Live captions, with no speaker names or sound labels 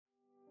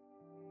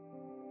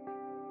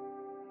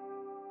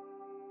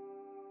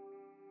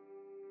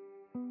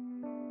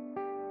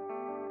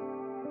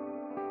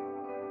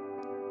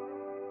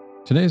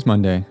Today is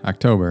Monday,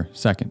 October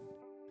 2nd.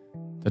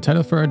 The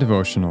title for our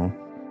devotional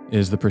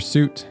is The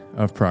Pursuit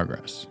of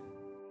Progress.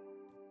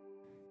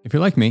 If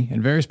you're like me, at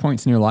various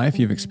points in your life,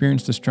 you've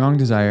experienced a strong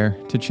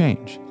desire to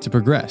change, to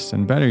progress,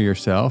 and better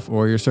yourself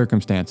or your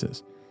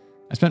circumstances.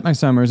 I spent my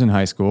summers in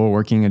high school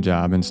working a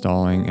job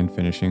installing and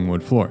finishing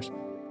wood floors.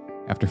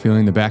 After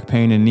feeling the back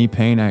pain and knee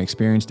pain I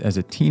experienced as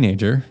a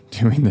teenager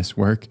doing this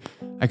work,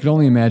 I could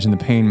only imagine the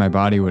pain my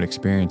body would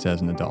experience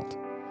as an adult.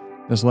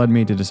 This led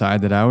me to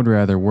decide that I would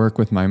rather work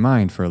with my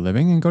mind for a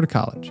living and go to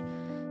college,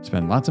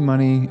 spend lots of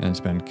money, and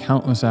spend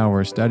countless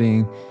hours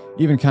studying,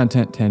 even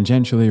content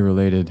tangentially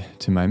related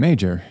to my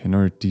major, in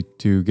order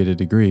to get a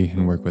degree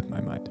and work with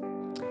my mind.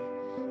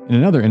 In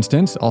another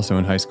instance, also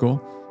in high school,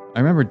 I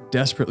remember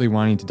desperately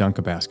wanting to dunk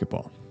a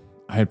basketball.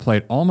 I had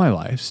played all my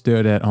life,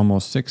 stood at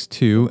almost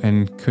 6'2",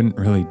 and couldn't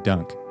really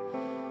dunk.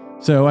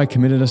 So I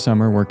committed a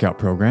summer workout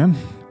program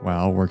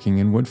while working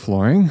in wood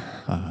flooring,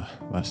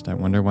 lest I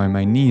wonder why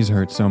my knees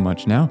hurt so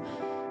much now,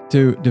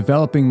 to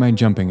developing my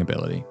jumping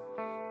ability.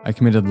 I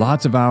committed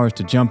lots of hours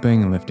to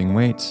jumping and lifting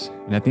weights,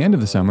 and at the end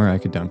of the summer, I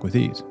could dunk with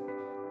ease.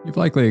 You've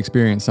likely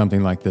experienced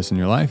something like this in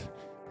your life.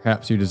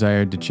 Perhaps you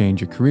desired to change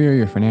your career,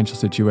 your financial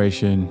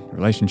situation,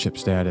 relationship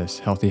status,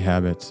 healthy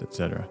habits,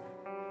 etc.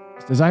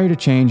 This desire to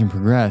change and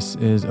progress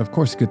is, of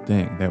course, a good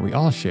thing that we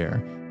all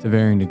share to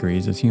varying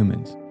degrees as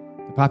humans.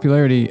 The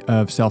popularity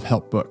of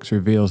self-help books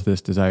reveals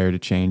this desire to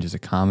change as a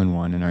common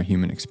one in our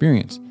human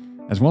experience,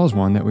 as well as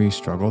one that we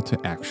struggle to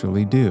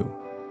actually do.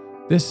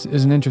 This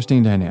is an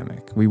interesting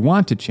dynamic. We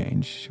want to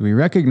change, we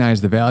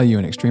recognize the value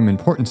and extreme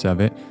importance of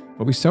it,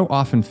 but we so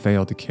often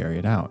fail to carry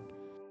it out.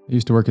 I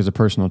used to work as a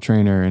personal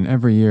trainer, and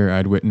every year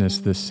I'd witness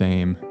this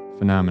same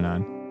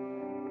phenomenon.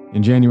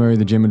 In January,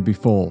 the gym would be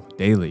full,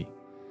 daily.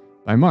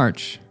 By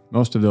March,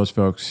 most of those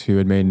folks who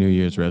had made New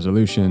Year's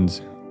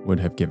resolutions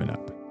would have given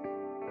up.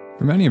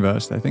 For many of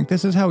us, I think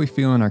this is how we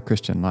feel in our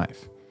Christian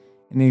life.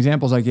 In the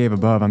examples I gave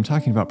above, I'm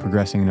talking about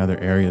progressing in other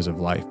areas of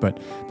life,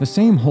 but the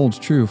same holds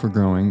true for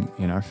growing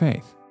in our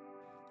faith.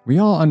 We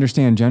all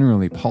understand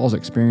generally Paul's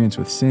experience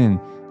with sin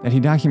that he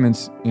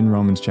documents in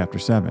Romans chapter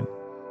 7.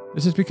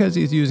 This is because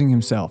he's using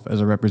himself as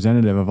a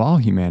representative of all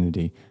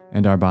humanity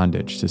and our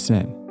bondage to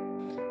sin.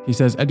 He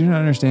says, "I do not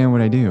understand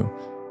what I do,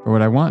 for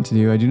what I want to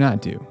do I do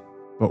not do,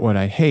 but what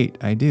I hate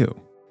I do.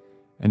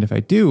 And if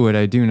I do what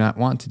I do not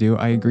want to do,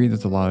 I agree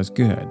that the law is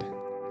good.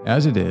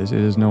 As it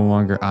is no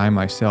longer I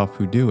myself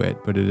who do it,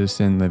 but it is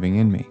sin living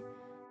in me.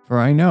 For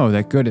I know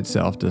that good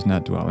itself does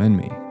not dwell in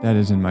me, that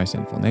is in my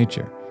sinful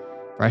nature.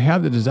 For I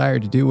have the desire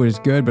to do what is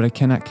good, but I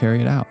cannot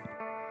carry it out.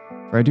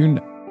 For I do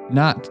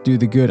not do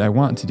the good I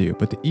want to do,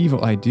 but the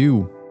evil I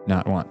do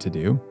not want to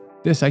do,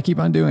 this I keep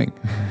on doing.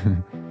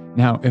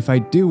 Now, if I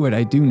do what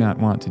I do not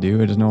want to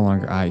do, it is no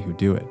longer I who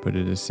do it, but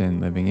it is sin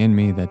living in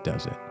me that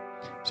does it.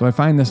 So I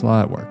find this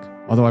law at work.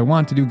 Although I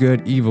want to do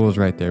good, evil is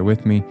right there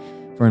with me.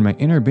 For in my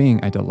inner being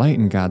I delight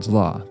in God's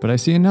law, but I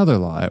see another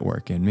law at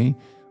work in me,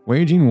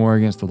 waging war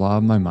against the law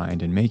of my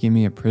mind and making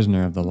me a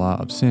prisoner of the law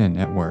of sin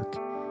at work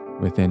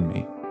within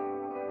me."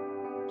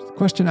 So the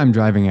question I'm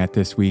driving at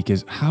this week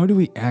is, how do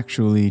we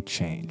actually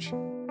change?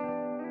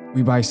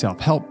 We buy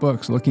self-help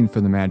books looking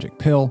for the magic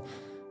pill,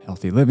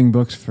 healthy living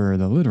books for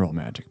the literal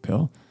magic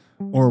pill,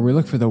 or we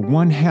look for the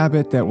one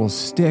habit that will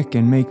stick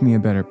and make me a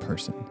better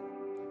person.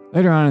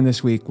 Later on in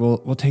this week, we'll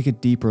take a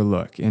deeper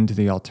look into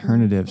the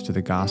alternatives to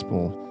the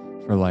gospel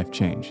for life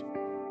change.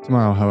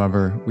 Tomorrow,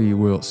 however, we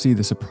will see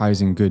the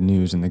surprising good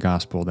news in the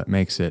gospel that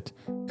makes it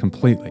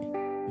completely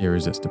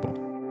irresistible.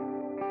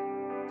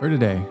 For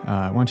today,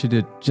 I want you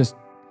to just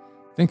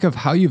think of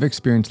how you've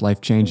experienced life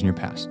change in your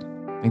past.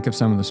 Think of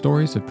some of the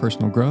stories of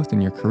personal growth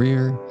in your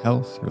career,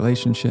 health,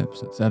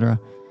 relationships, etc.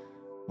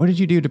 What did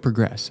you do to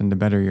progress and to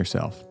better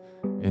yourself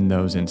in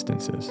those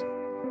instances?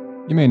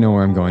 You may know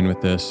where I'm going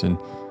with this, and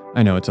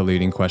I know it's a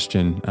leading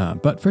question,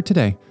 but for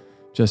today,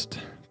 just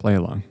play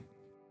along.